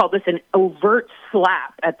called this an overt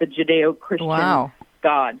slap at the Judeo-Christian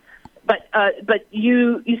God. But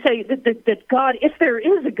you say that God, if there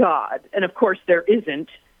is a God, and of course there isn't,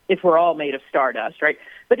 if we're all made of stardust, right?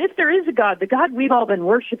 But if there is a God, the God we've all been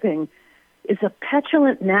worshiping is a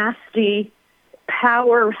petulant, nasty,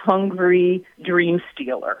 power-hungry dream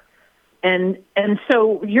stealer. And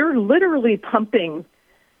so you're literally pumping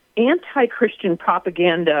anti-Christian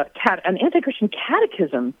propaganda, an anti-Christian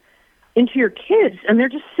catechism into your kids, and they're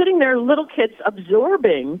just sitting there, little kids,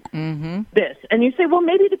 absorbing this. And you say, well,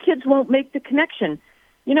 maybe the kids won't make the connection.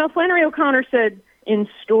 Flannery O'Connor said, in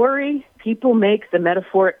story, people make the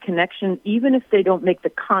metaphoric connection even if they don't make the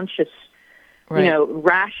conscious,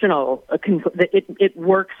 rational, it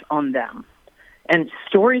works on them. And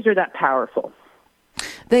stories are that powerful.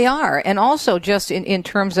 They are. And also just in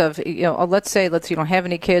terms of, let's say you don't have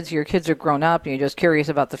any kids, your kids are grown up, and you're just curious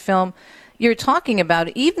about the film. You're talking about,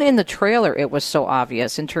 even in the trailer, it was so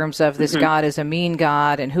obvious in terms of this God is a mean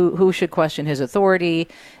God and who should question his authority.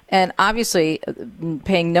 And obviously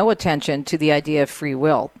paying no attention to the idea of free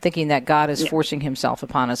will, thinking that God is forcing himself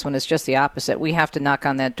upon us when it's just the opposite. We have to knock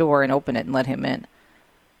on that door and open it and let him in.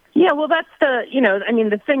 Yeah, well, that's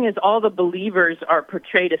the thing is all the believers are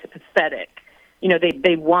portrayed as pathetic.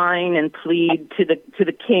 They whine and plead to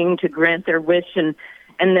the king to grant their wish, and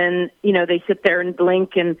then, they sit there and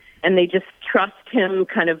blink and they just trust him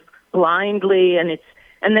kind of blindly, and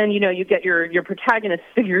then, you get your protagonist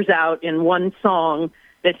figures out in one song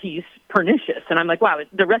that he's pernicious. And I'm like, wow,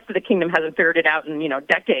 the rest of the kingdom hasn't figured it out in,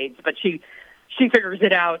 decades, but she figures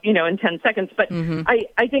it out, in 10 seconds. But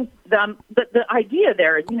I think the idea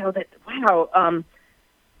there is, that, wow,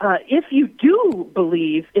 if you do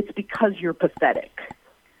believe, it's because you're pathetic.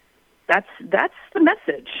 That's the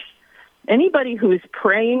message. Anybody who is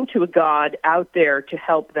praying to a God out there to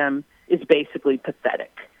help them is basically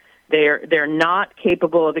pathetic. They're not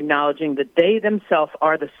capable of acknowledging that they themselves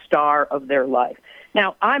are the star of their life.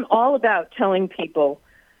 Now, I'm all about telling people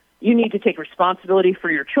you need to take responsibility for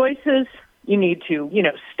your choices. You need to,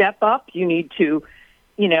 step up. You need to,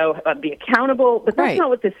 be accountable. But that's not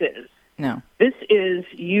what this is. No. This is,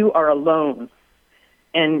 you are alone,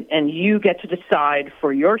 and you get to decide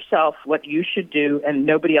for yourself what you should do, and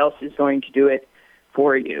nobody else is going to do it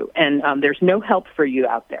for you. And there's no help for you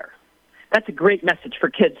out there. That's a great message for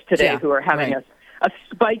kids today who are having a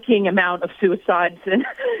spiking amount of suicides. And,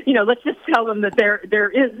 let's just tell them that there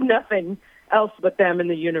is nothing else but them in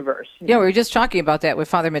the universe. Yeah, we were just talking about that with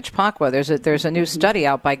Father Mitch Pacwa. There's a new study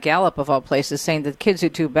out by Gallup, of all places, saying that kids who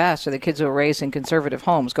do best are the kids who are raised in conservative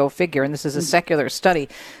homes. Go figure. And this is a secular study.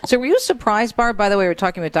 So were you surprised, Barb? By the way, we were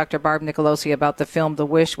talking with Dr. Barb Nicolosi about the film The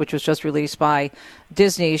Wish, which was just released by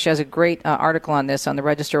Disney. She has a great article on this on the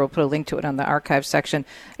Register. We'll put a link to it on the archive section.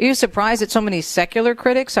 Are you surprised that so many secular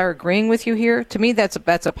critics are agreeing with you here? To me, that's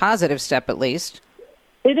a positive step, at least.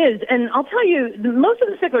 It is, and I'll tell you, most of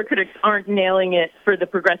the secular critics aren't nailing it for the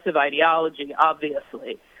progressive ideology,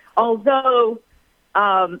 obviously. Although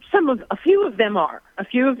a few of them are. A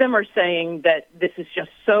few of them are saying that this is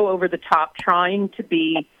just so over the top, trying to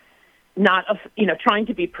be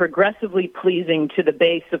progressively pleasing to the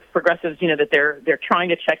base of progressives. That they're trying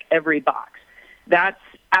to check every box. That's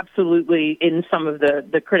absolutely in some of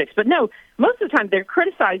the critics, but no, most of the time they're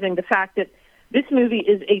criticizing the fact that this movie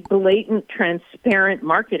is a blatant, transparent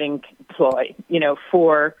marketing ploy,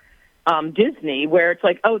 for Disney, where it's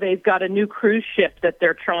like, oh, they've got a new cruise ship that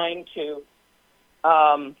they're trying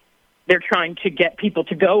to get people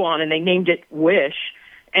to go on, and they named it Wish,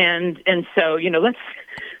 and so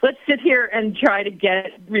let's sit here and try to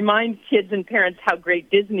remind kids and parents how great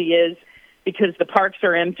Disney is, because the parks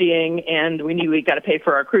are emptying, and we got to pay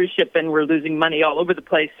for our cruise ship, and we're losing money all over the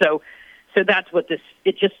place, So that's what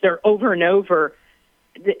they're over and over.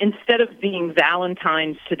 Instead of being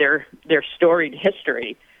Valentines to their storied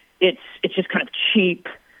history, it's just kind of cheap,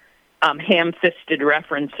 ham-fisted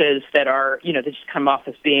references that are, they just come off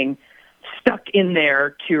as being stuck in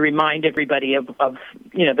there to remind everybody of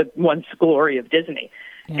the once glory of Disney.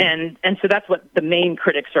 Yeah. And so that's what the main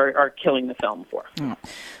critics are killing the film for. Oh.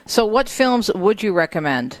 So what films would you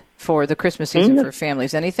recommend for the Christmas season for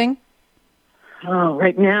families? Anything? Oh,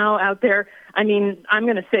 right now out there, I'm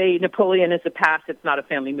going to say Napoleon is a pass. It's not a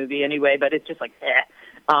family movie anyway, but it's just like,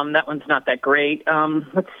 that one's not that great.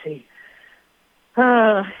 Let's see.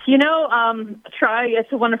 Try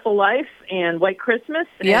It's a Wonderful Life and White Christmas.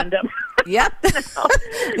 Yep. And, yep.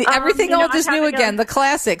 Everything old is new again. The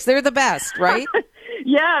classics, they're the best, right?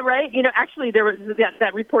 Yeah, right. Actually, there was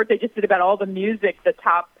that report they just did about all the music, the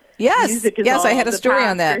top. Yes, I had a story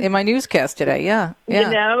on that in my newscast today. Yeah. It's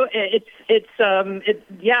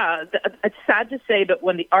sad to say, but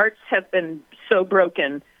when the arts have been so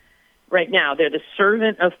broken right now, they're the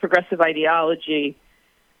servant of progressive ideology,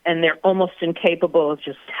 and they're almost incapable of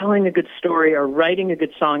just telling a good story or writing a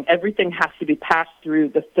good song. Everything has to be passed through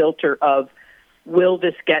the filter of, will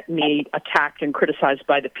this get me attacked and criticized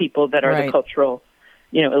by the people that are the cultural,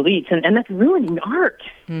 elites, and that's ruining art.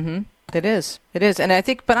 Mm-hmm. It is. And I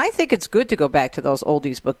think it's good to go back to those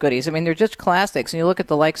oldies but goodies. They're just classics. And you look at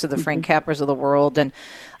the likes of the Frank Capras of the world and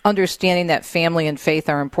understanding that family and faith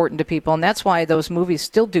are important to people. And that's why those movies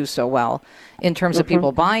still do so well in terms of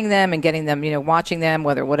people buying them and getting them, watching them,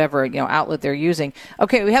 whatever outlet they're using.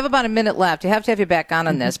 Okay, we have about a minute left. You have to have you back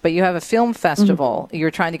on this, but you have a film festival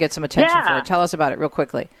you're trying to get some attention for. Tell us about it real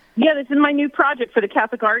quickly. Yeah, this is my new project for the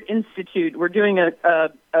Catholic Art Institute. We're doing a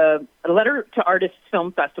Letter to Artists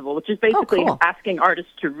Film Festival, which is basically asking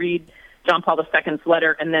artists to read John Paul II's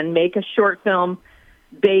letter and then make a short film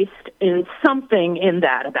based in something in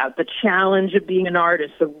that, about the challenge of being an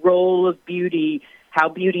artist, the role of beauty, how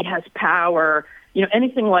beauty has power,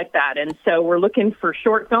 anything like that. And so we're looking for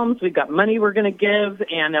short films. We've got money we're going to give.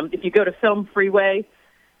 And if you go to Film Freeway,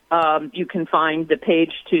 you can find the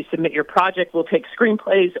page to submit your project. We'll take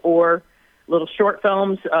screenplays or little short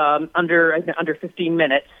films under 15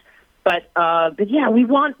 minutes. But yeah, we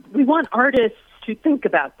want artists to think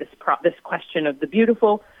about this question of the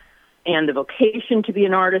beautiful and the vocation to be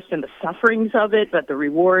an artist and the sufferings of it, but the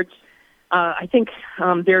rewards. I think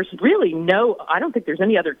there's really I don't think there's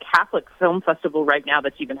any other Catholic film festival right now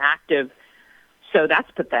that's even active. So that's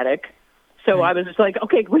pathetic. So I was just like,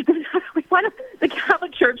 okay, the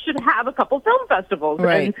Catholic Church should have a couple film festivals.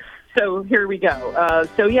 Right. And so here we go.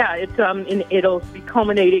 So yeah, it'll be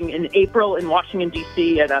culminating in April in Washington,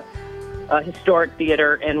 D.C. at a historic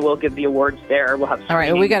theater, and we'll give the awards there. We'll have. All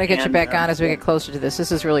right, well, we got to get you back on as we get closer to this. This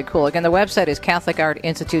is really cool. Again, the website is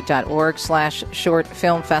catholicartinstitute.org/short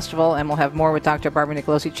film festival, and we'll have more with Dr. Barbara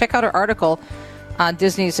Nicolosi. Check out her article on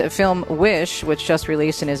Disney's film Wish, which just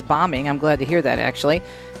released and is bombing. I'm glad to hear that, actually.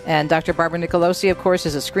 And Dr. Barbara Nicolosi, of course,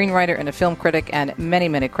 is a screenwriter and a film critic, and many,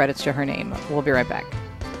 many credits to her name. We'll be right back.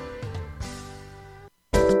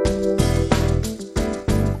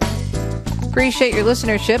 Appreciate your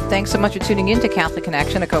listenership. Thanks so much for tuning in to Catholic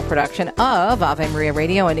Connection, a co-production of Ave Maria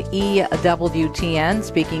Radio and EWTN.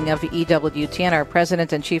 Speaking of EWTN, our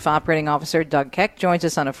President and Chief Operating Officer, Doug Keck, joins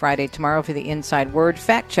us on a Friday tomorrow for the Inside Word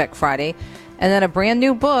Fact Check Friday, and then a brand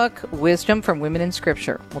new book, Wisdom from Women in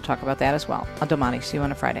Scripture. We'll talk about that as well. I'm Domani. See you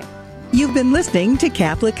on a Friday. You've been listening to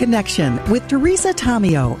Catholic Connection with Teresa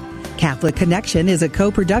Tomeo. Catholic Connection is a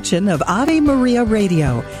co-production of Ave Maria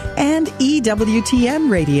Radio and EWTN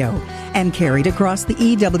Radio and carried across the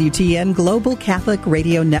EWTN Global Catholic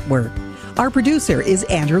Radio Network. Our producer is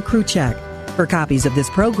Andrew Kruchek. For copies of this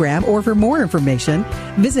program or for more information,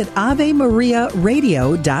 visit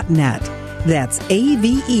AveMariaRadio.net. That's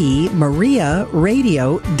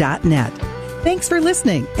AVEMariaRadio.net. Thanks for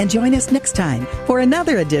listening and join us next time for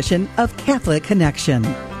another edition of Catholic Connection.